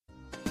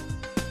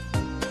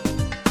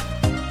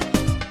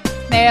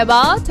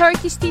Merhaba,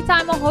 Turkish Tea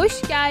Time'a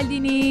hoş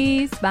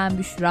geldiniz. Ben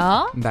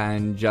Büşra.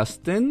 Ben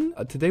Justin.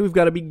 Today we've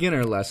got a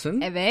beginner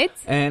lesson. Evet.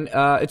 And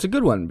it's a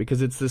good one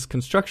because it's this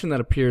construction that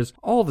appears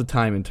all the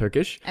time in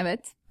Turkish. Evet.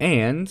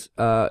 And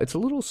it's a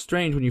little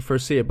strange when you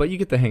first see it, but you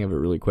get the hang of it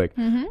really quick.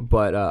 Mm-hmm.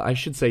 But I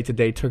should say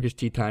today Turkish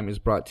Tea Time is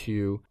brought to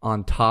you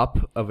on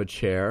top of a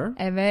chair.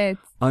 Evet.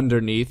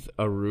 Underneath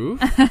a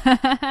roof.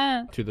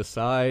 To the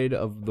side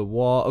of the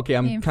wall. Okay,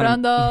 In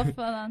front of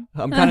falan.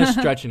 I'm kind of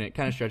stretching it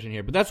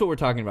here. But that's what we're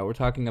talking about. We're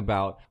talking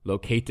about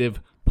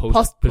locative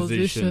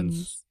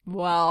postpositions.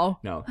 Wow.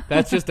 No,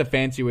 that's just a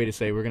fancy way to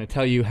say we're going to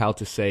tell you how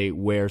to say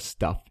where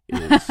stuff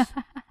is.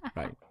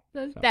 Right.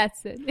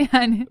 That's it.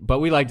 Yani. But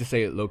we like to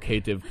say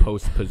locative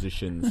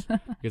postpositions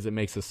because it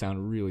makes us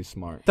sound really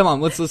smart. Come on,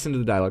 let's listen to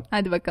the dialogue.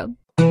 Hadi bakalım.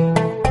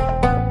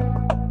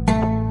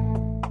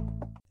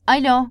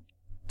 Alo,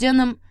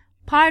 canım,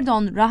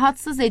 pardon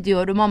rahatsız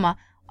ediyorum ama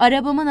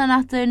arabamın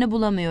anahtarını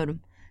bulamıyorum.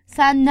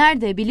 Sen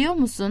nerede biliyor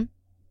musun?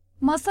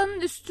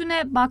 Masanın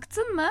üstüne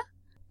baktın mı?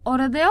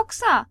 Orada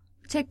yoksa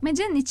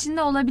çekmecenin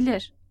içinde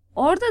olabilir.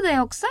 Orada da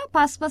yoksa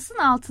paspasın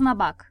altına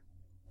bak.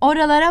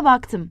 Oralara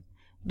baktım.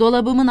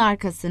 Dolabımın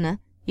arkasını,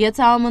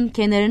 yatağımın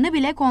kenarını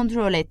bile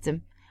kontrol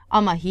ettim.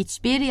 Ama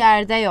hiçbir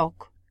yerde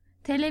yok.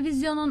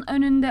 Televizyonun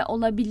önünde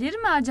olabilir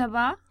mi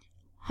acaba?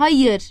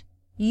 Hayır,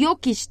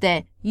 yok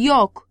işte,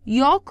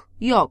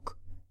 yok.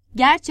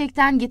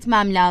 Gerçekten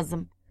gitmem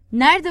lazım.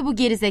 Nerede bu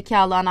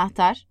gerizekalı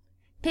anahtar?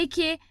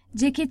 Peki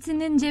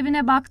ceketinin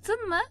cebine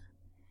baktın mı?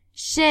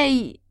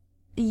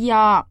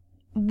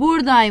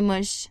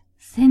 Buradaymış.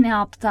 Seni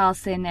aptal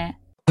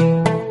seni.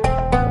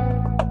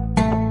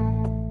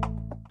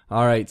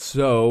 All right,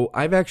 so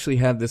I've actually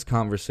had this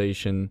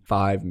conversation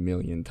 5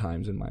 million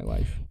times in my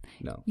life.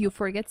 No. You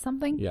forget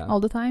something Yeah. all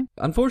the time?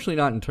 Unfortunately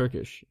not in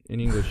Turkish, in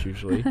English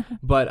usually,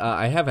 but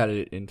I have had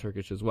it in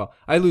Turkish as well.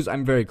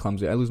 I'm very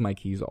clumsy. I lose my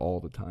keys all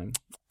the time.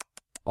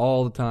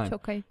 All the time.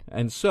 Çok ayıp.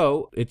 And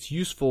so it's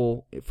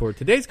useful for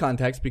today's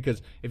context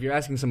because if you're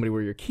asking somebody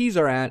where your keys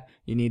are at,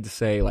 you need to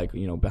say like,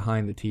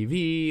 behind the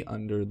TV,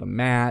 under the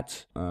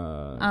mat,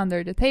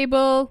 Under the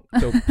table.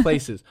 so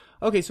places.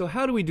 Okay, so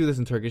how do we do this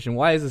in Turkish and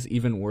why is this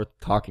even worth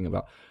talking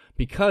about?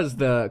 Because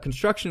the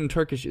construction in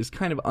Turkish is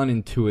kind of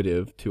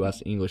unintuitive to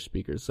us English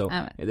speakers. So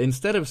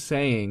instead of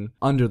saying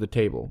under the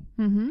table,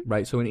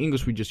 right? So in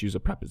English we just use a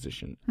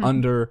preposition.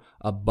 Under,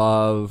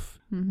 above.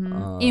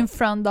 In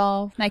front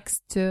of,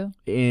 next to.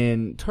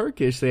 In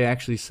Turkish they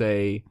actually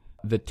say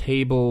the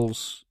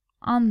tables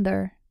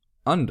Under.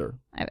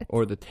 Evet.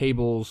 or the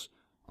tables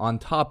on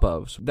top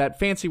of. So that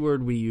fancy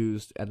word we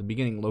used at the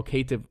beginning,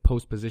 locative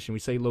postposition. We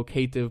say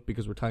locative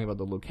because we're talking about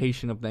the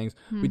location of things.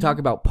 We talk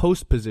about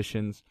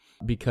postpositions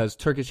because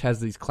Turkish has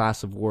these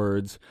class of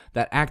words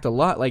that act a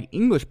lot like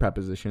English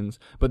prepositions,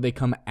 but they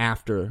come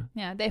after.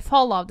 Yeah, they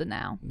follow the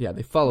noun. Yeah,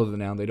 they follow the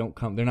noun.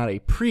 They're not a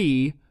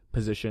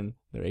pre-position.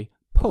 They're a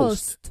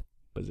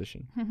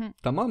post-position.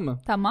 Tamam mı?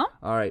 Tamam.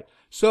 All right.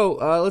 So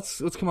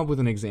let's come up with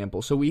an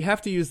example. So we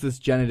have to use this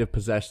genitive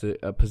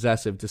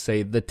possessive to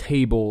say the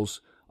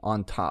tables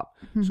on top.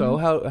 So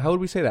how would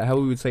we say that? How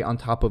would we say on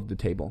top of the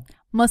table?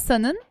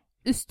 Masanın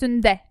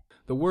üstünde.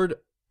 The word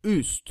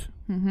üst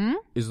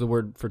is the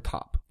word for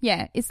top.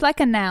 Yeah, it's like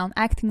a noun,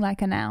 acting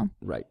like a noun.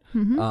 Right.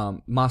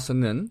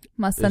 Masanın is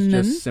Masanın.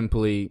 just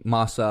simply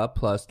masa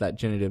plus that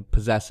genitive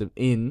possessive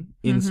in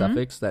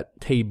suffix, that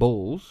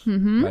tables,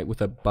 right,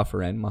 with a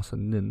buffer end,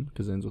 masanın,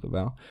 because it ends with a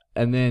vowel.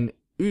 And then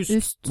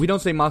üst. We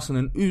don't say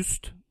masanın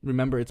üst.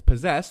 Remember, it's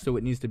possessed, so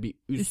it needs to be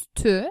üst.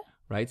 Üstü.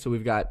 Right, so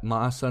we've got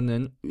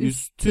masanın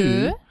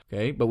üstü.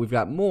 Okay, but we've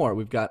got more.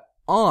 We've got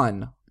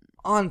on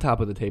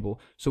top of the table.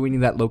 So we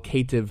need that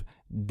locative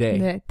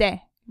de.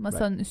 De.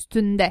 Masanın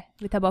üstünde.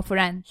 With a buffer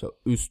end. So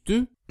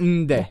üstü,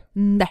 nde.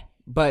 De.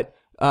 But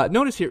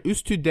notice here,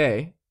 üstü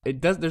de.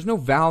 There's no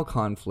vowel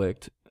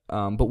conflict,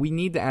 but we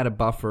need to add a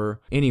buffer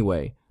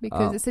anyway.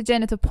 Because it's a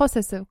genitive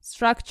possessive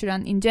structure,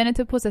 and in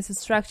genitive possessive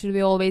structure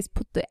we always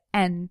put the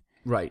n.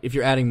 Right, if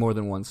you're adding more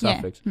than one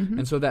suffix. Yeah.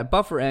 And so that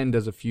buffer end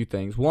does a few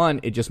things. One,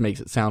 it just makes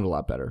it sound a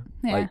lot better.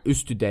 Yeah. Like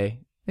üstüde.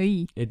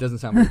 Ay. It doesn't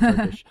sound very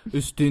Turkish.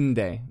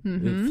 Üstünde.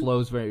 It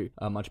flows very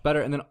much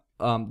better. And then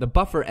the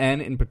buffer n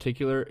in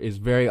particular is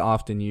very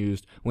often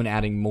used when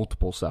adding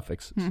multiple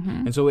suffixes.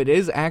 And so it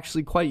is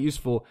actually quite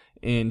useful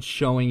in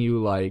showing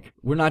you like,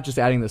 we're not just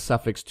adding the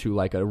suffix to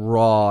like a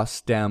raw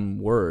stem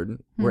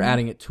word. We're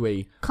adding it to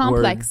a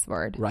Complex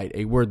word. Right,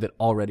 a word that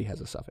already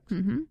has a suffix.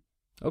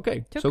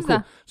 Okay, Çok so güzel.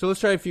 cool. So let's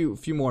try a few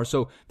more.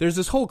 So there's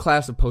this whole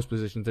class of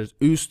postpositions. There's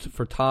üst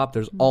for top.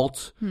 There's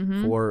alt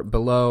for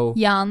below.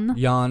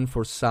 Yan.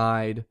 For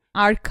side.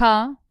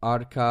 Arka.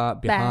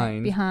 Arka,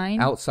 behind. Behind.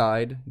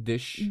 Outside,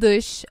 dış.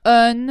 Dış.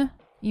 Ön.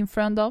 In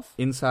front of.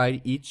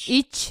 Inside, iç.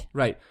 İç.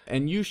 Right.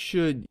 And you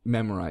should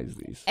memorize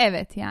these.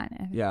 Evet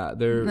yani. Yeah,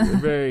 they're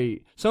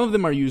very... Some of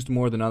them are used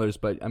more than others,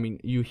 but I mean,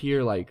 you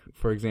hear like,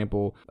 for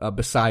example,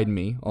 beside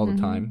me all the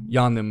time.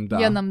 Yanımda.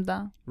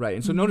 Yanımda. Right.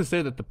 And so notice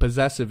there that the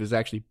possessive is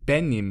actually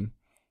benim.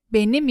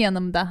 Benim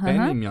yanımda.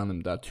 Benim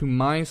yanımda. To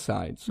my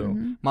side. So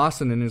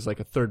masanın is like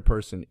a third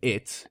person.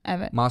 It.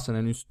 Evet.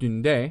 Masanın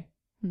üstünde.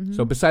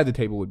 So beside the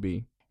table would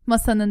be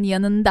Masanın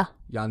yanında.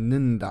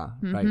 yanında,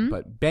 right?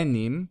 But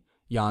benim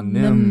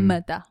yanım.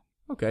 Nımda.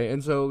 Okay,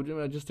 and so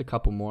just a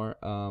couple more.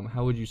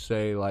 How would you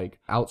say like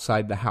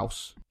outside the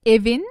house?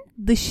 Evin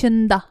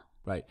dışında.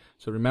 Right.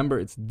 So remember,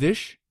 it's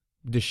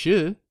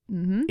dışı.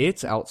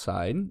 It's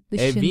outside.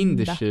 Evin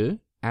Dışında. dışı,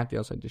 at the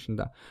outside,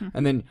 dışında.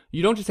 And then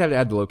you don't just have to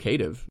add the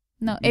locative.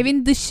 No,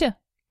 evin dışı.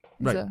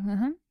 Right. So,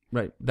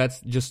 Right.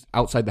 That's just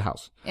outside the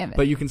house. Evet.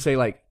 But you can say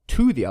like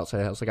to the outside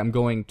of the house. Like I'm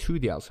going to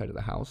the outside of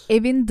the house.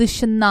 Evin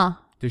dışına.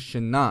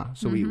 Dışına.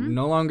 So we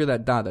no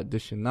longer that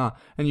dışına.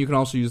 And you can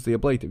also use the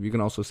ablative. You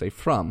can also say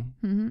from.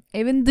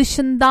 Evin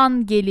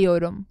dışından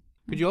geliyorum.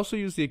 Could you also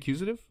use the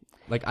accusative?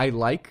 Like I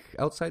like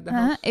outside the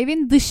house.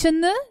 Evin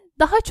dışını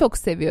daha çok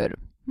seviyorum.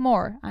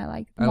 More. I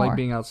like I more. like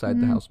being outside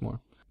the house more.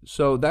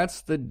 So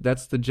that's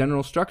the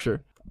general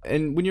structure.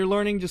 And when you're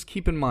learning, just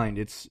keep in mind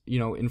it's,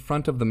 in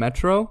front of the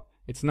metro.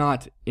 It's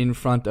not in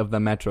front of the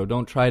metro.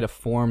 Don't try to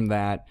form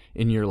that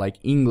in your like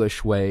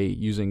English way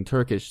using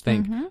Turkish.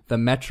 Think the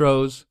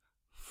metro's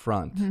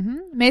front.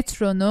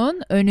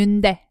 Metronun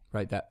önünde.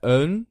 Right, that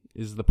ön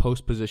is the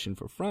post position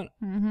for front.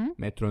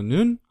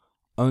 Metronun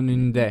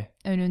önünde.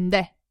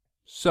 Önünde.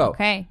 So,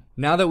 Okay.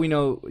 now that we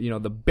know,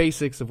 the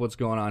basics of what's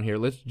going on here,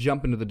 let's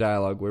jump into the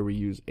dialogue where we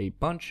use a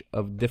bunch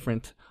of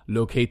different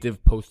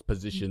locative post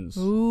positions.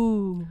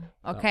 Ooh.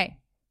 Okay.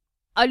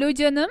 Alo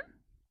canım.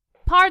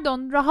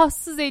 Pardon,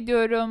 rahatsız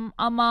ediyorum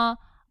ama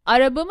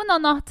arabamın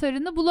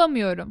anahtarını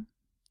bulamıyorum.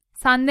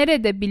 Sen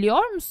nerede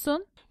biliyor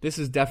musun? This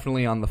is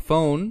definitely on the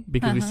phone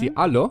because we see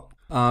alo.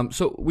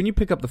 So when you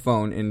pick up the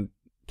phone in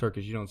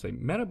Turkish, you don't say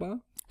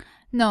merhaba.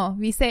 No,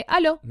 we say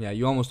alo. Yeah,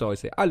 you almost always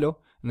say alo.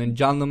 And then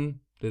canım,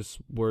 this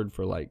word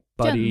for like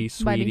buddy,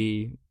 Canım, buddy.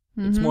 sweetie.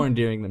 It's more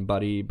endearing than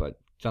buddy, but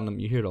canım,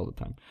 you hear it all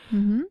the time.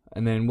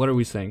 And then what are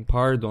we saying?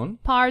 Pardon.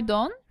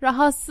 Pardon,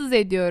 rahatsız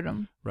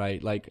ediyorum.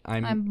 Right, like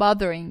I'm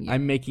bothering you.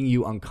 I'm making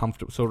you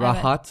uncomfortable. So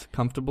rahat,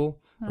 comfortable.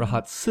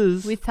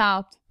 Rahatsız,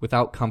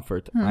 without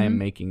comfort. I am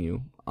making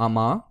you.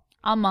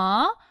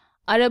 Ama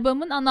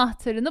arabamın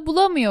anahtarını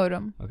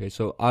bulamıyorum. Okay,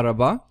 so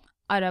araba.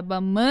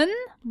 Arabamın,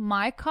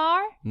 my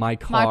car. My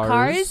car's.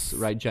 car's,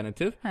 right,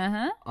 genitive.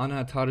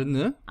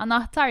 Anahtarını.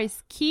 Anahtar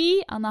is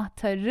key,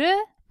 anahtarı.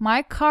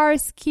 My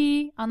car's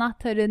key,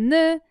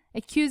 anahtarını.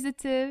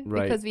 Accusative,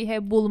 Right. because we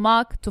have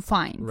bulmak to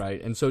find.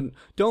 Right, and so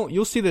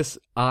you'll see this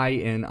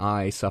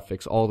I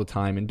suffix all the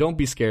time, and don't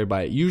be scared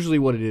by it. Usually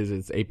what it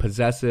is a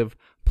possessive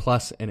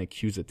plus an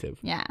accusative.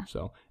 Yeah.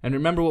 So, and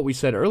remember what we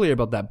said earlier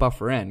about that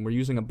buffer n.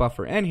 We're using a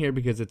buffer n here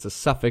because it's a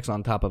suffix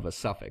on top of a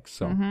suffix.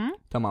 So,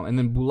 tamam. And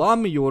then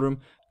bulamıyorum.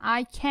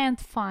 I can't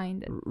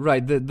find it.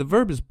 Right, the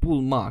verb is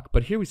bulmak,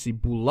 but here we see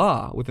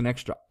bula with an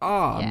extra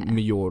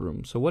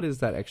mıyorum. So what is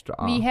that extra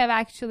We have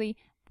actually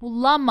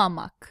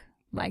bulamamak,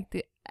 like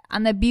the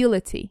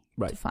inability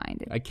to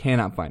find it. I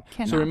cannot find. So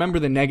Cannot. remember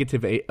the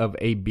negative of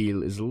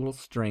abil is a little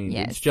strange.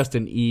 Yes. It's just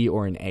an e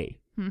or an a.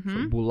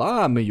 So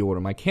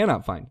bulamıyorum, I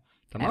cannot find.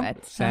 Tamam.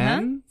 Evet.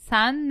 Sen.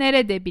 Sen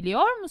nerede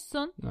biliyor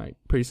musun? All right,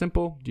 pretty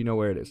simple. Do you know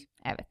where it is?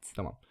 Evet.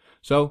 Tamam.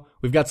 So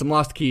we've got some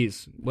lost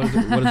keys. What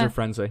does your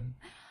friend say?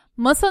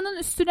 Masanın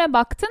üstüne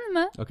baktın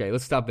mı? Okay,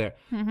 let's stop there.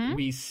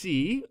 We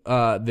see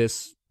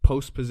this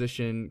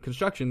post-position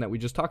construction that we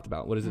just talked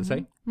about. What does it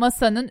say?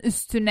 Masanın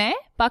üstüne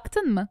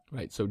baktın mı?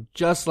 Right, so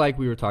just like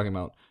we were talking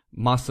about,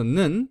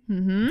 masanın,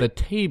 the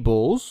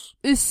table's,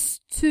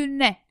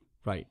 Üstüne.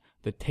 right,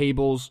 the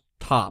table's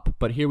top.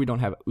 But here we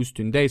don't have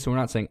üstünde, so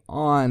we're not saying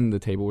on the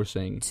table, we're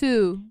saying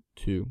To.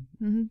 to.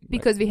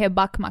 Because we have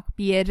bakmak,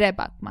 bir yere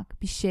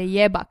bakmak, bir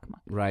şeye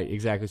bakmak. Right,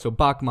 exactly. So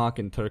bakmak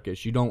in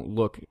Turkish, you don't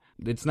look,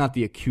 it's not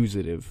the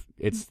accusative,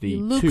 it's the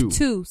You look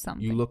to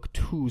something. You look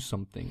to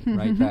something,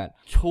 right? That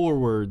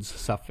towards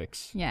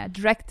suffix. Yeah,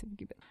 directive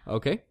gibi.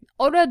 Okay.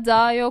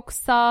 Orada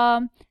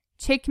yoksa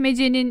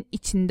çekmecenin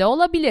içinde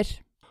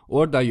olabilir.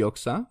 Orada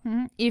yoksa.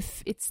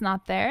 If it's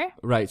not there.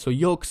 Right, so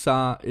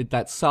yoksa,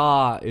 that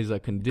sa is a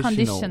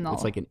conditional.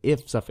 It's like an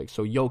if suffix.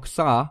 So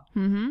yoksa,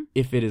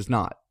 if it is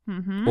not.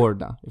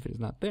 Orada, if it is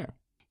not there.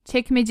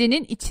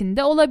 Çekmecenin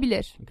içinde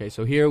olabilir. Okay,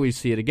 so here we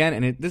see it again,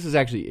 and this is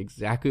actually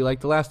exactly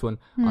like the last one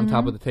on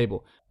top of the table.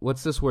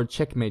 What's this word,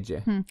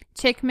 çekmece?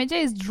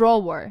 Çekmece is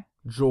drawer.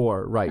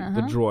 Drawer, right,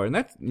 the drawer. And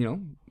that's,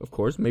 of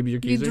course, maybe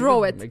your keys You are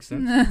draw here. it. Makes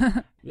sense.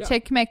 Yeah.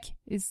 Çekmek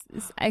is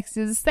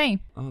actually the same.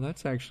 Oh,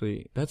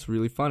 that's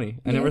really funny.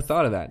 I never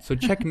thought of that. So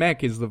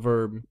çekmek is the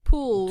verb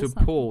Pull.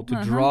 to pull, to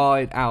draw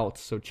it out.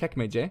 So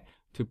çekmece,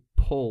 to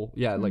pull,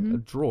 like a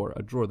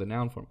drawer, the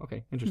noun form.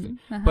 Okay, interesting.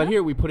 But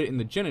here we put it in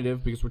the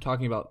genitive because we're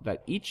talking about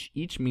that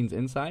each means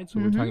inside. So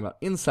we're talking about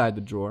inside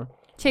the drawer.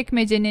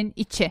 Çekmecenin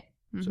içi.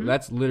 So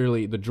that's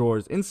literally the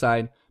drawer's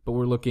inside, but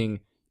we're looking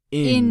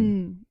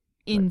in.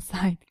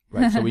 Inside.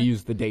 Right, so we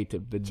use the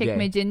dative, the de.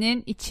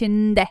 Çekmecenin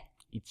içinde.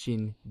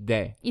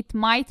 İçinde. It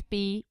might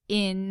be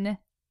in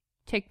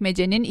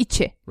çekmecenin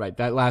içi. Right,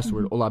 that last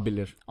word,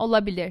 olabilir.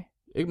 Olabilir.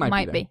 It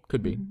might be.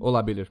 Could be.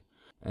 Olabilir.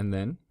 And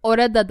then?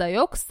 Orada da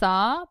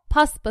yoksa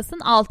paspasın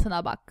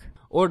altına bak.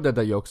 Orada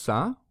da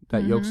yoksa,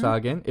 that yoksa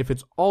again. If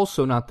it's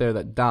also not there,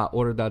 that da,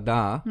 orada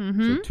da,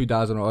 so 2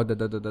 da's in a row, da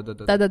da da da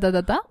da Da da da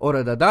da da.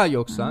 orada da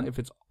yoksa, if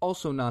it's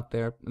also not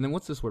there, and then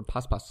what's this word?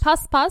 Paspas.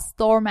 Paspas,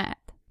 doormat.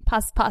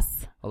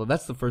 Paspas. Although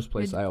that's the first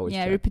place I always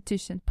Yeah, check.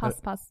 repetition.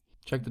 Paspas.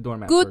 Check the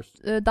doormat Good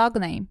first. dog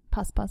name.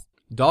 Paspas.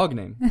 Dog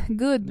name.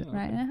 Good, Yeah,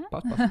 right? okay.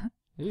 Uh-huh. Paspas.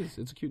 It is.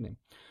 It's a cute name.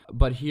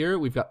 But here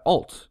we've got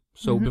alt.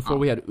 So before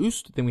we had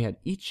ust, then we had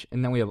ich,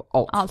 and then we have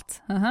alt.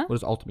 Alt. Uh-huh. What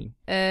does alt mean?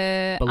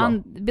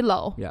 Below.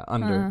 Below. Yeah,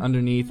 under, Uh-huh.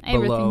 underneath,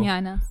 Everything below.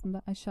 yani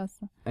aslında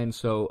aşağısı. And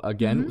so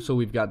again, so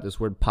we've got this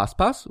word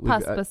paspas.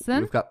 Paspasın.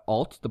 We've got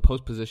alt, the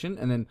postposition,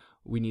 and then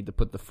we need to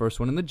put the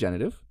first one in the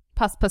genitive.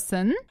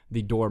 Paspasın.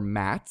 The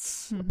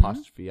doormats,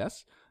 apostrophe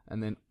s,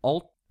 and then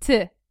alt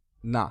T.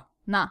 na.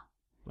 Na.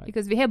 Right.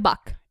 Because we have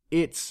bak.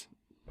 It's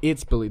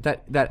believe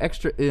that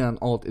extra I on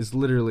alt is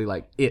literally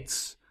like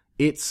it's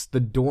the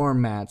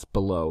doormats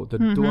below, the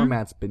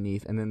doormats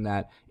beneath, and then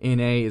that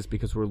NA is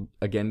because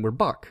we're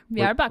buck.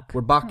 We are buck.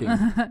 We're bucking.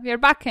 We are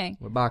bucking.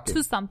 We're bucking.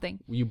 To something.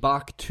 You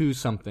buck to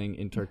something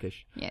in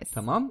Turkish. Yes.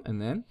 Tamam,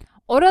 and then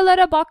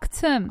Oralara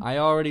baktım. I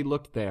already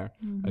looked there.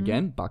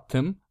 Again,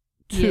 baktım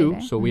to,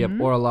 Yere. so we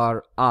have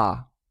oralar a,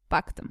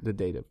 Baktım. the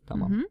dative.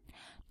 Tamam.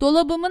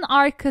 Dolabımın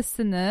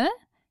arkasını,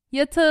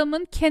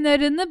 yatağımın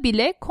kenarını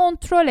bile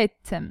kontrol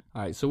ettim.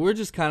 All right, so we're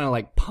just kind of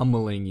like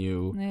pummeling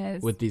you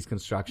Yes. with these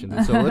constructions.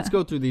 And so let's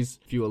go through these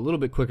few a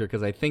little bit quicker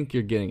because I think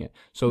you're getting it.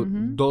 So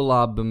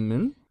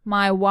dolabımın,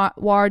 My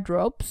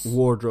wardrobes.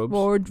 wardrobes,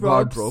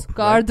 Wardrobes. right?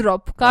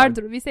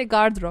 Gardrop. We say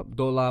gardrop.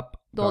 Dolap.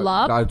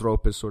 Dolap.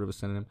 Gardrop is sort of a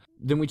synonym.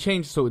 Then we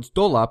change, so it's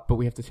dolap, but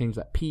we have to change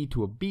that P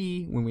to a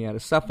B when we add a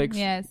suffix.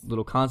 Yes.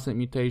 Little consonant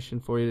mutation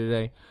for you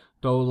today.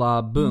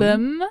 Dolabım.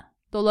 Bım.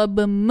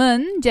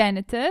 Dolabımın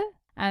genitive.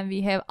 And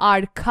we have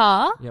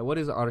arka. Yeah, what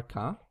is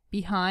arka?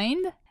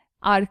 Behind.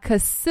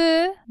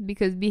 Arkası.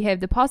 Because we have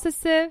the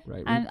possessive.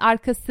 Right. And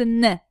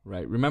arkasını.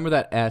 Right. Remember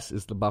that S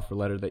is the buffer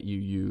letter that you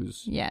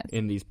use Yes.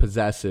 in these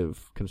possessive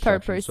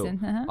constructions. person,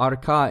 So uh-huh.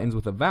 arka ends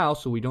with a vowel,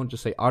 so we don't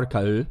just say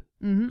arka.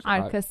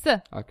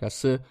 Arkası.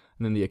 Arkası.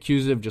 And then the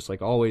accusative, just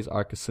like always,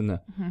 arkasını.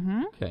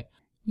 Okay.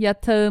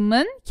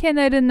 Yatağımın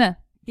kenarını.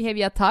 We have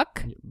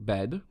yatak.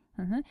 Bed.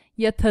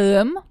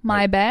 Yatağım.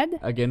 My bed.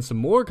 Again,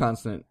 some more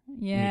consonant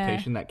Yeah.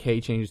 mutation. That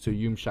K changes to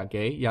yumuşak G.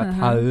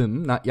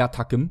 Yatağım, not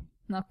yatakım.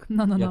 No.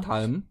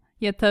 Yatağım.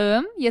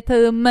 Yatağım.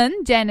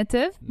 Yatağımın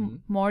genitive.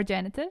 More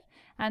genitive.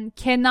 And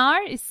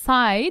kenar is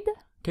side.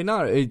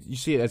 Kenar, you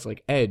see it as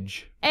like edge.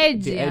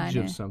 Edge The edge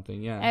yani. of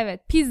something, yeah.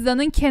 Evet.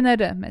 Pizzanın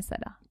kenarı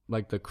mesela.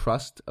 Like the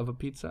crust of a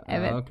pizza?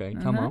 Evet. Okay,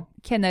 tamam.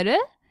 Kenarı.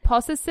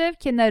 Possessive.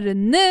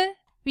 Kenarını.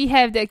 We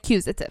have the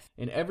accusative.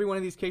 In every one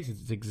of these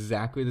cases, it's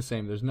exactly the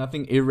same. There's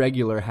nothing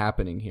irregular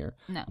happening here.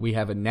 No. We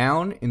have a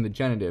noun in the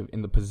genitive,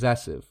 in the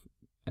possessive,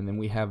 and then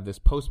we have this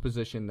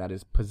postposition that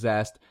is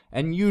possessed,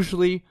 and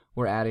usually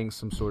we're adding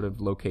some sort of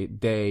locate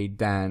de,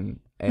 dan,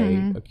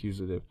 a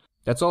accusative.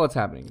 That's all that's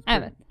happening. It's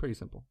Evet. pretty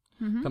simple.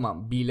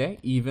 Tamam. Bile,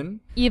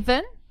 even.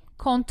 Even.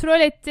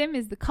 Kontrol ettim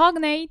is the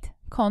cognate.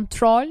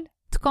 Control.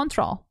 To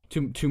control.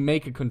 To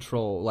make a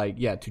control, like,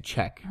 yeah, to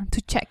check. To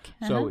check.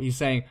 So he's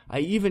saying, I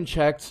even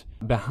checked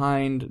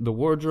behind the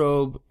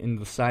wardrobe, in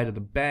the side of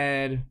the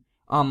bed,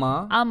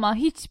 ama, Ama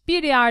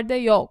hiçbir yerde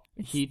yok.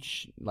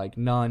 hiç, like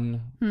none,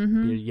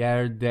 bir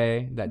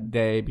yerde, that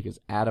day, because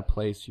at a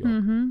place yok.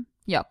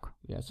 Yok.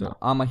 Yeah, so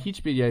ama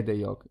hiçbir yerde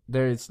yok.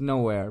 There it's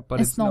nowhere, but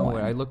it's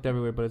nowhere. I looked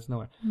everywhere, but it's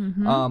nowhere.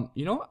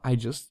 You know, I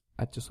just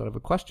thought of a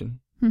question.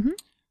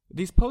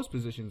 These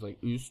postpositions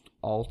like üst,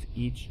 alt,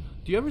 each,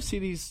 do you ever see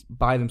these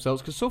by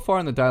themselves? Because so far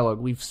in the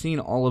dialogue, we've seen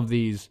all of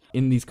these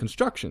in these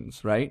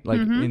constructions, right? Like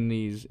in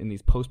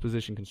these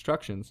postposition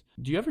constructions.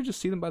 Do you ever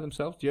just see them by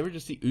themselves? Do you ever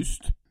just see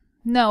üst?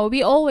 No,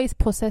 we always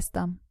possess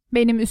them.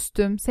 Benim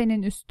üstüm,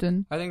 senin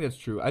üstün. I think that's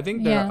true. I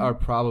think there are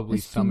probably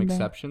some Üstünde.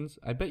 exceptions.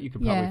 I bet you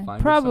could probably Yeah, find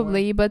it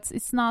probably, but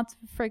it's not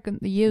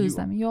frequently used.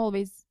 You- I mean, you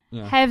always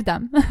Yeah. have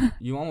them. somewhere.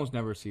 You almost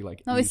never see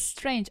like No, it's üst.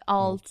 strange.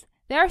 Alt.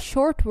 They are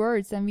short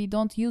words, and we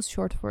don't use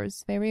short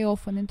words very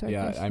often in Turkish.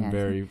 Yeah, I'm Yes.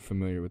 very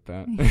familiar with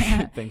that.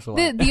 Yeah. Thanks a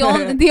lot.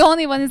 The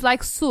only one is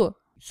like su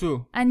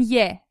Su and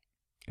ye.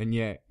 and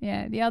yeah.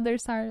 Yeah, the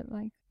others are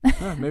like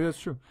Maybe that's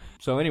true.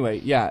 So anyway,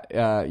 yeah,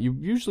 you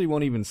usually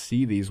won't even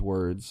see these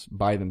words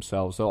by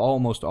themselves. They'll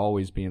almost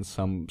always be in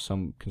some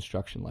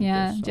construction like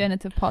yeah, this. So.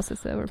 genitive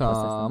possessive or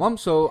possessive. Tamam.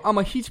 So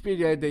ama hiçbir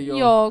yerde yok.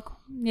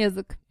 Yok,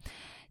 yazık.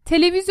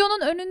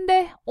 Televizyonun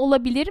önünde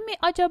olabilir mi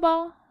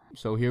acaba?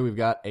 So here we've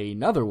got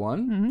another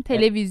one.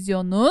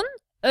 Televizyonun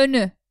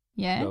önü.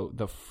 Yeah. So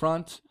the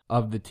front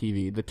of the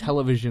TV, the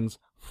television's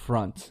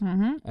front.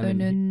 And then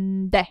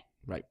Önünde.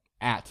 right,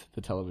 at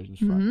the television's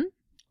front.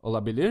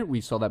 Olabilir,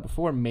 we saw that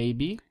before,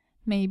 maybe.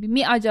 Maybe.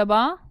 Mi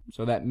acaba?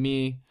 So that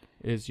me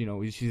is,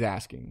 she's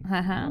asking.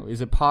 Uh-huh.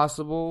 Is it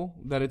possible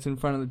that it's in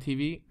front of the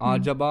TV?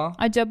 Acaba?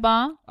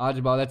 Acaba?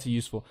 Acaba, that's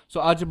useful. So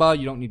acaba,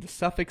 you don't need to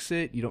suffix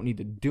it. You don't need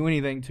to do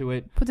anything to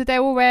it. Put it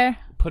everywhere.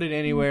 Put it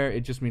anywhere.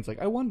 It just means like,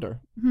 I wonder.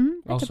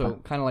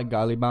 Also, kind of like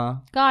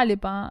galiba,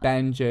 Galiba.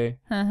 bence,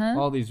 Uh-huh.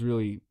 all these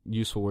really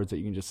useful words that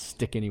you can just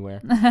stick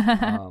anywhere.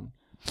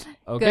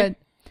 Okay. Good.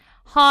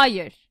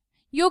 Hayır.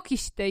 Yok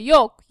işte,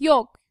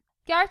 yok.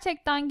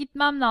 Gerçekten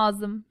gitmem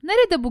lazım.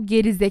 Nerede bu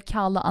geri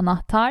zekalı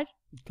anahtar?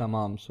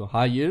 Tamam, so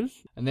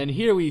hayır. And then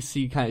here we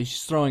see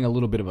she's throwing a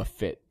little bit of a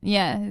fit.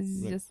 Yeah,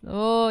 it's just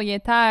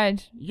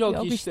yeter.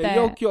 Yok işte,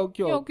 yok.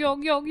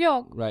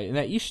 Yok. Right, and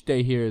that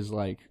işte here is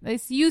like...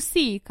 It's you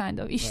see kind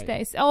of.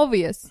 İşte, it's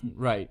obvious.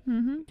 Right.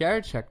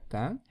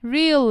 Gerçekten.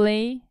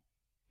 Really,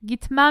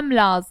 gitmem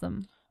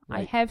lazım.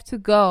 Right. I have to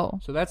go.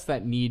 So that's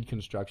that need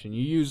construction.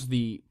 You use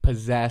the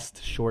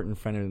possessed short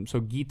infinitive. So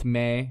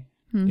gitme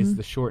is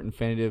the short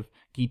infinitive.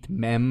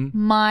 Gitmem.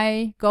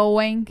 My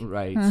going.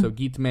 Right. So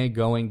gitme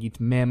going,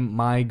 gitmem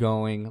my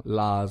going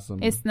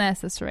lazım. It's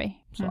necessary.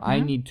 So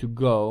I need to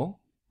go.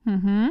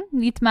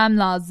 Gitmem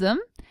lazım.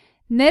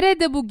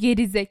 Nerede bu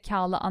geri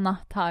zekalı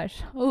anahtar?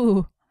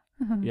 Ooh.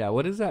 Yeah,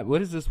 what is that?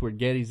 What is this word?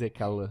 Geri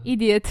zekalı.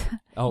 Idiot.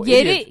 Oh,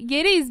 geri, idiot.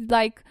 Geri is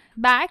like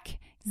back.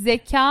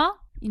 Zeka,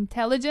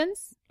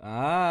 intelligence.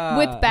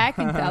 With back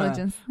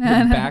intelligence.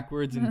 With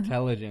backwards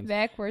intelligence.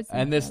 Backwards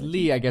and this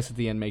li, I guess, at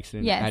the end makes it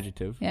an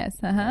adjective. Yes.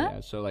 Yeah,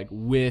 so like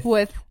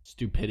with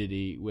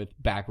stupidity, with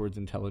backwards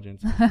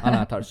intelligence.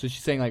 Anahtar. So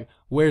she's saying like,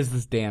 where's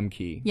this damn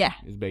key? Yeah.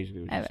 Is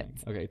basically what she's saying.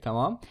 Okay,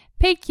 tamam.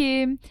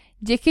 Peki,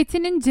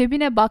 ceketinin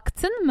cebine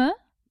baktın mı?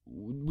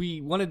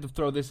 We wanted to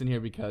throw this in here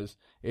because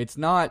it's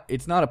not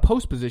a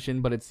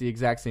postposition, but it's the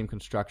exact same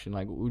construction.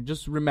 Like,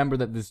 just remember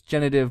that this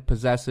genitive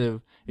possessive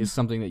is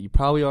something that you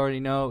probably already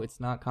know. It's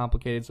not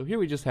complicated. So here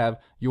we just have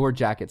your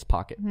jacket's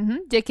pocket.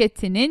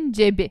 Ceketinin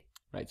cebi.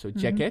 Right. So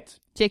jacket.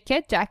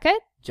 Jacket.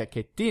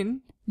 Jaketin.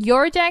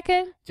 Your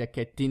jacket.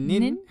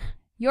 Jaketinin.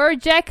 Your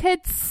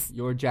jackets.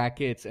 Your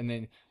jackets, and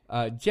then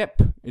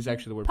cep is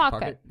actually the word pocket. for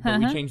pocket. But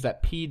we changed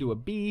that P to a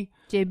B.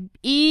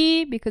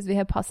 Cebi, because we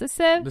have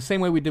possessive. The same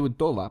way we did with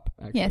dolap,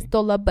 actually. Yes,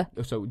 dolabı.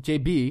 So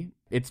JB,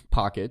 it's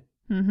pocket.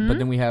 But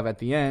then we have at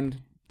the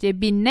end...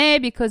 Cebine,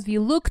 because we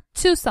look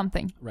to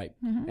something. Right.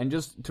 And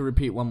just to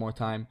repeat one more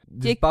time,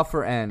 this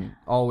buffer N,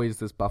 always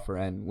this buffer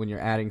N, when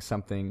you're adding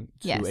something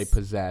to a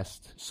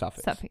possessed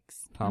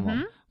suffix.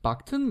 Tamam.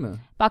 Baktın mı?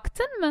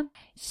 Baktın mı?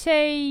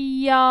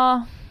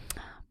 Ya...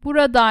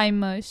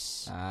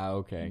 Buradaymış.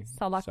 Okay.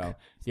 Salak. So,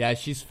 yeah,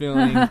 she's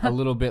feeling a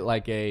little bit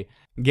like a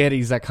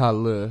geri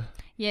zekalı.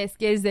 Yes,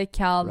 geri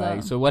zekalı.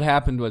 Right. So what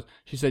happened was,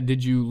 she said,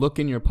 did you look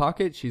in your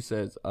pocket? She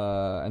says,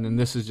 and then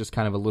this is just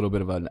kind of a little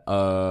bit of an,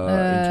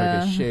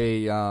 in Turkish,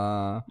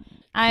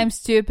 I'm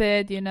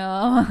stupid, you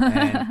know.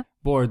 And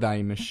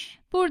buradaymış.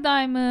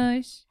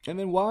 Buradaymış. And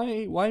then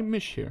why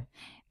miş here?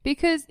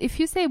 Because if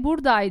you say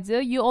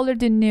buradaydı, you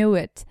already knew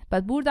it.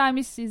 But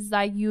buradaymış is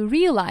like you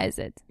realize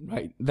it.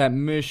 Right. That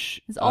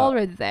miş is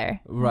already there.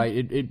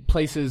 Right. It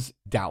places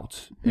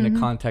doubt in a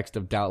context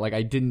of doubt. Like,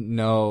 I didn't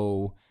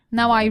know.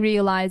 Now I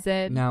realize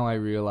it. Now I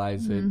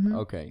realize it.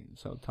 Okay.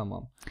 So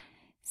tamam.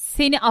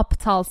 Seni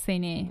aptal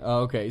seni.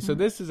 Okay, so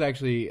this is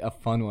actually a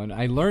fun one.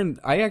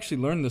 I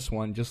actually learned this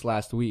one just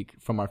last week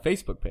from our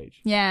Facebook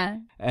page. Yeah.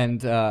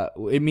 And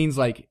it means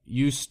like,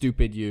 you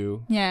stupid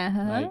you. Yeah.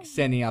 Like,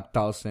 seni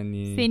aptal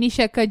seni. Seni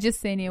şakacı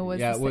seni was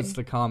yeah, what's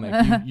the comic?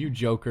 You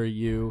joker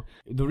you.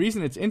 The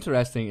reason it's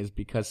interesting is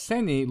because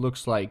seni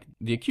looks like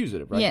the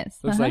accusative, right?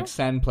 Yes. Looks like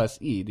sen plus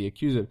e, the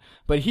accusative.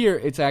 But here,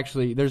 it's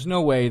actually, there's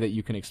no way that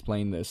you can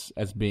explain this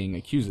as being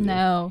accusative.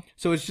 No.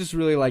 So it's just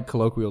really like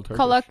colloquial Turkish.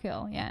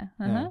 Colloquial, yeah.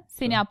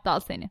 Seni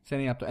aptal seni.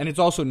 Seni aptal. And it's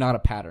also not a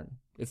pattern.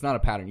 It's not a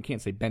pattern. You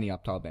can't say beni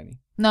aptal beni.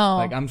 No.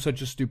 Like, I'm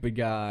such a stupid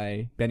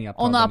guy. Beni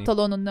aptal Onu beni. aptal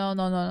onu.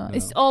 No.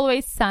 It's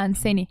always sen,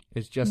 seni.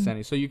 It's just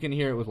seni. So you can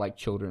hear it with like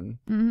children.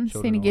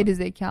 Seni geri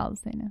zekalı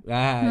seni.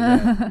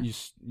 Yeah.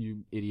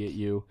 you idiot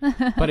you.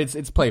 But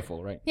it's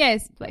playful, right? Yeah,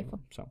 it's playful.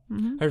 So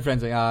her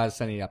friends like,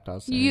 seni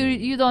aptal seni.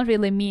 You don't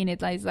really mean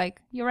it. Like, it's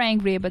like you're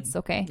angry, but it's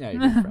okay. Yeah,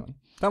 you're being friendly.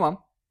 Tamam.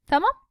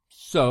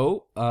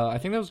 So, I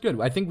think that was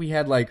good. I think we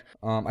had like,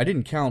 I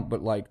didn't count,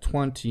 but like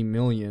 20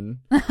 million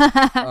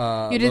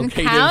you didn't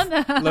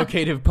count?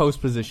 locative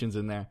postpositions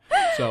in there.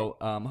 So,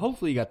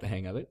 hopefully you got the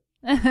hang of it.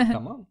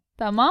 Tamam.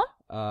 Tamam.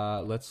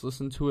 Let's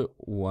listen to it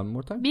one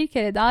more time. Bir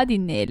kere daha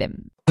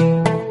dinleyelim.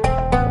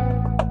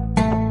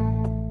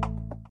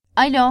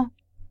 Alo,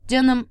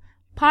 canım,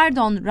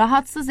 pardon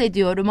rahatsız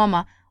ediyorum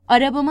ama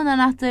arabamın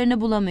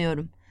anahtarını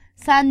bulamıyorum.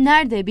 Sen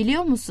nerede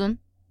biliyor musun?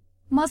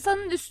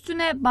 Masanın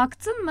üstüne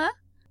baktın mı?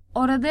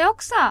 Orada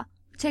yoksa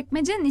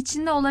çekmecenin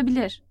içinde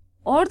olabilir.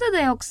 Orada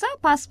da yoksa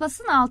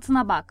paspasın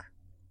altına bak.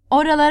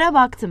 Oralara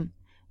baktım.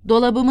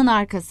 Dolabımın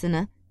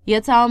arkasını,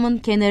 yatağımın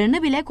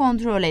kenarını bile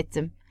kontrol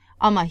ettim.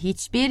 Ama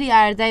hiçbir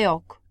yerde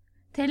yok.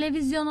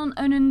 Televizyonun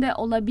önünde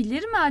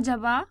olabilir mi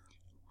acaba?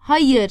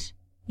 Hayır,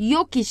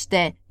 yok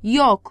işte,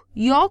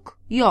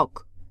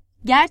 yok.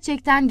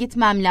 Gerçekten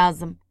gitmem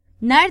lazım.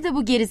 Nerede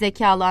bu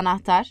gerizekalı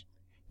anahtar?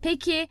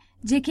 Peki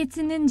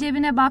ceketinin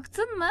cebine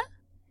baktın mı?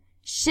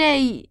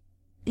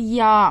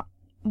 Ya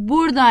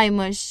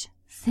buradaymış.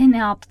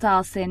 Seni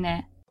aptal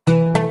seni.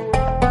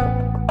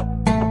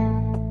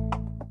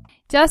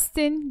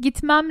 Justin,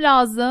 gitmem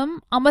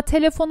lazım ama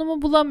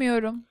telefonumu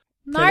bulamıyorum.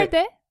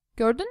 Nerede?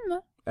 Gördün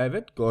mü?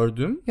 Evet,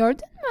 gördüm.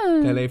 Gördün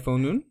mü?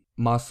 Telefonun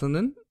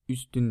masanın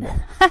Üstünde.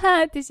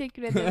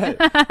 Teşekkür ederim.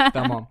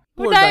 Tamam.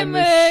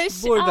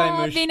 Buradaymış.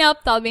 Buradaymış. Aa, beni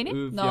aptal beni.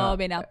 Üf No, ya.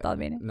 beni aptal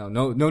beni. No.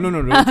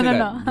 Don't say No.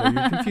 that. No,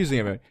 you're confusing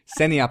everyone.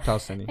 Seni aptal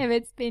seni.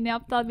 Evet, beni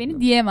aptal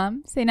beni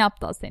diyemem. Seni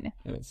aptal seni.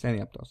 Evet,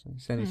 seni aptal seni.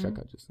 Seni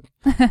şakacısın.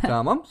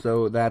 Tamam.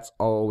 So that's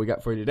all we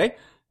got for you today.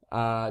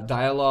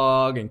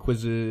 Dialogue and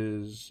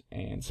quizzes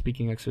and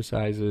speaking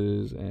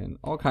exercises and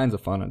all kinds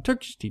of fun on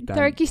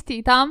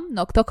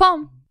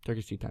turkishteatam.com.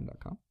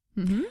 turkishteatime.com.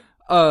 Hı-hı.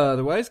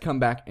 Otherwise, come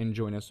back and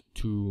join us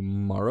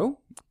tomorrow.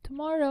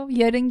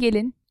 Tomorrow. Yarın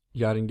gelin.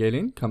 Yarın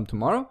gelin, come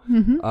tomorrow.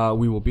 Hı-hı.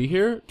 We will be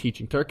here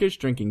teaching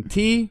Turkish, drinking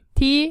tea,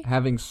 Tea.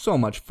 having so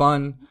much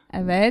fun.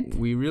 Evet.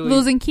 We really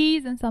Losing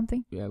keys and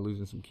something. Yeah,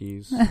 losing some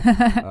keys.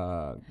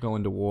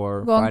 Going to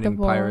war, Going fighting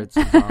to war. pirates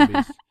and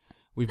zombies.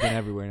 We've been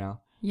everywhere now.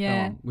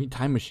 Yeah. We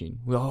time machine.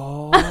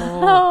 Oh,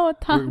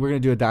 We're gonna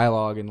do a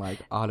dialogue in like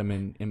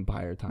Ottoman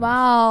Empire times.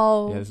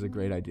 Wow. Yeah, this is a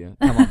great idea.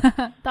 Tamam.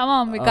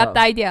 Tamam, we got the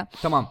idea.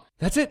 Tamam.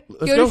 That's it.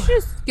 Let's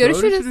Görüşürüz. go.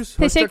 Görüşürüz. Görüşürüz. Hoşça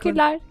kalın.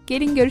 Teşekkürler.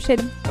 Gelin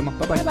görüşelim. Tamam.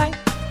 Bye bye. Bye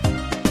bye.